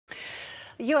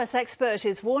A US expert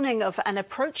is warning of an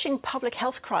approaching public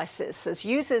health crisis as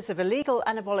users of illegal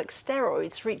anabolic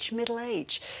steroids reach middle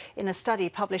age. In a study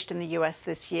published in the US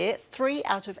this year, 3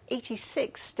 out of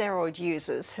 86 steroid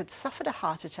users had suffered a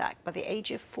heart attack by the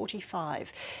age of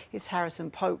 45. Here's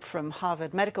Harrison Pope from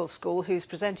Harvard Medical School, who's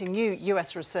presenting new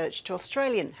US research to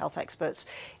Australian health experts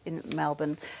in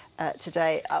Melbourne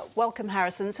today. Welcome,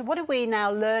 Harrison. So what are we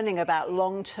now learning about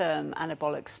long-term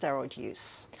anabolic steroid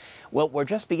use? Well, we're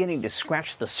just beginning to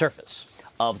scratch the surface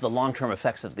of the long-term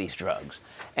effects of these drugs.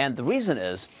 And the reason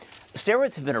is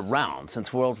steroids have been around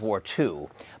since World War II,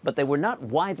 but they were not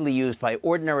widely used by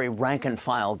ordinary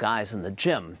rank-and-file guys in the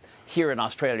gym here in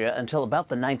Australia until about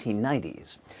the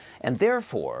 1990s. And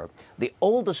therefore, the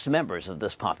oldest members of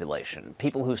this population,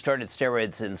 people who started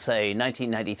steroids in, say,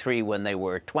 1993 when they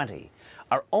were 20,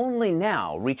 are only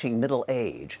now reaching middle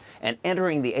age and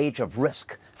entering the age of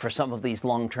risk for some of these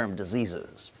long-term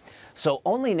diseases. So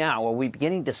only now are we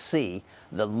beginning to see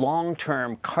the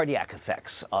long-term cardiac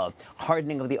effects of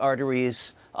hardening of the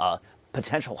arteries,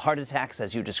 potential heart attacks,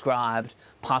 as you described,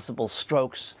 possible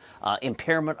strokes,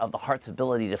 impairment of the heart's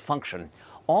ability to function.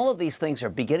 All of these things are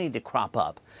beginning to crop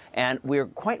up, and we're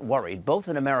quite worried, both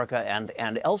in America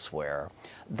and elsewhere,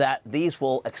 that these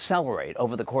will accelerate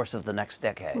over the course of the next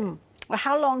decade. Well,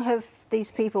 how long have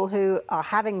these people who are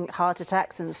having heart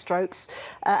attacks and strokes,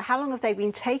 how long have they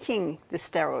been taking the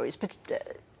steroids? But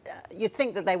you'd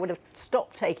think that they would have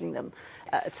stopped taking them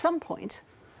at some point.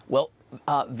 Well,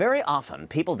 very often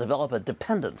people develop a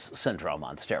dependence syndrome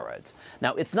on steroids.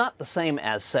 Now, it's not the same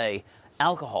as, say,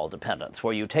 alcohol dependence,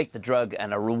 where you take the drug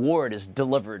and a reward is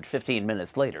delivered 15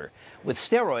 minutes later. With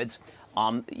steroids,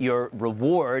 your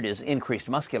reward is increased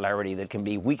muscularity that can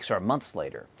be weeks or months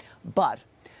later. But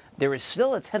there is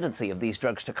still a tendency of these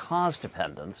drugs to cause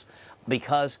dependence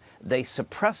because they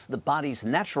suppress the body's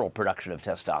natural production of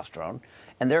testosterone,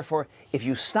 and therefore, if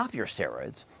you stop your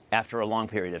steroids after a long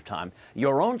period of time,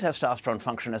 your own testosterone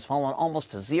function has fallen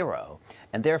almost to zero,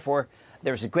 and therefore,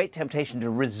 there's a great temptation to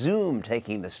resume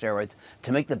taking the steroids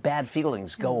to make the bad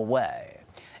feelings go away.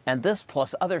 And this,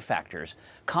 plus other factors,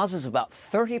 causes about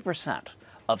 30%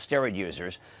 of steroid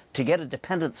users to get a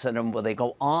dependence syndrome where they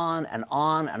go on and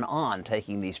on and on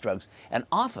taking these drugs, and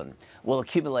often will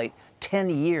accumulate 10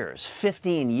 years,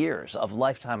 15 years of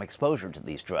lifetime exposure to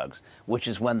these drugs, which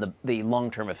is when the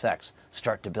long-term effects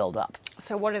start to build up.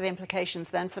 So what are the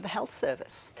implications then for the health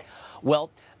service?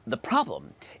 Well, the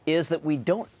problem is that we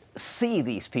don't see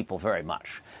these people very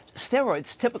much.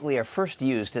 Steroids typically are first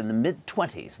used in the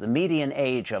mid-20s. The median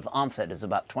age of onset is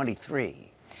about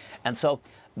 23. And so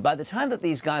by the time that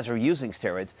these guys are using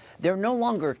steroids, they're no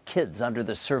longer kids under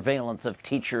the surveillance of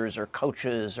teachers or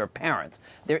coaches or parents.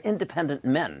 They're independent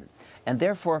men, and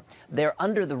therefore they're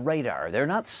under the radar. They're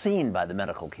not seen by the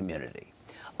medical community.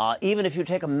 Even if you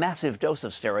take a massive dose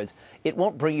of steroids, it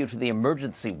won't bring you to the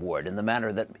emergency ward in the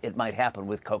manner that it might happen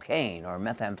with cocaine or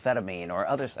methamphetamine or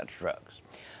other such drugs.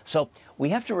 So we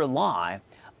have to rely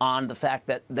on the fact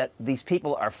that these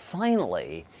people are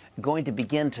finally going to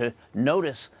begin to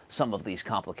notice some of these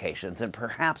complications and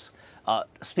perhaps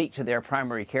speak to their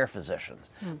primary care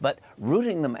physicians. But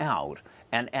rooting them out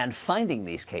and finding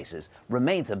these cases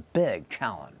remains a big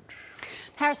challenge.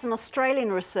 Harrison,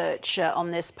 Australian research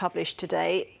on this published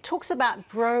today talks about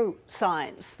bro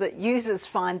science, that users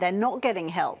find they're not getting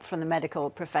help from the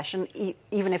medical profession,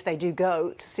 even if they do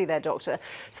go to see their doctor.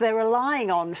 So they're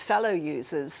relying on fellow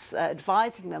users,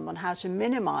 advising them on how to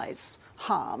minimise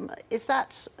harm. Is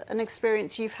that an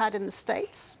experience you've had in the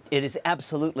States? It is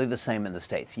absolutely the same in the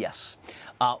States, yes.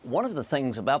 One of the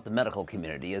things about the medical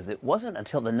community is that it wasn't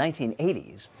until the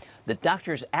 1980s that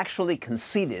doctors actually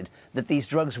conceded that these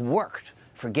drugs worked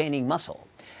for gaining muscle.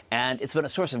 And it's been a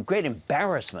source of great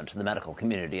embarrassment to the medical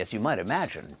community, as you might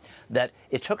imagine, that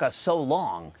it took us so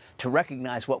long to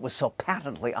recognize what was so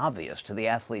patently obvious to the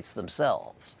athletes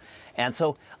themselves. And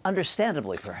so,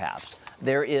 understandably perhaps,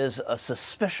 there is a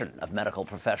suspicion of medical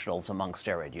professionals among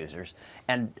steroid users,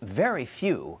 and very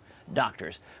few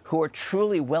doctors who are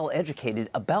truly well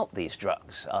educated about these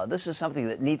drugs. This is something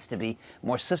that needs to be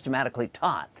more systematically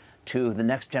taught to the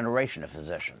next generation of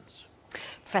physicians.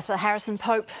 Professor Harrison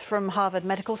Pope from Harvard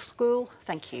Medical School,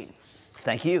 thank you.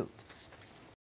 Thank you.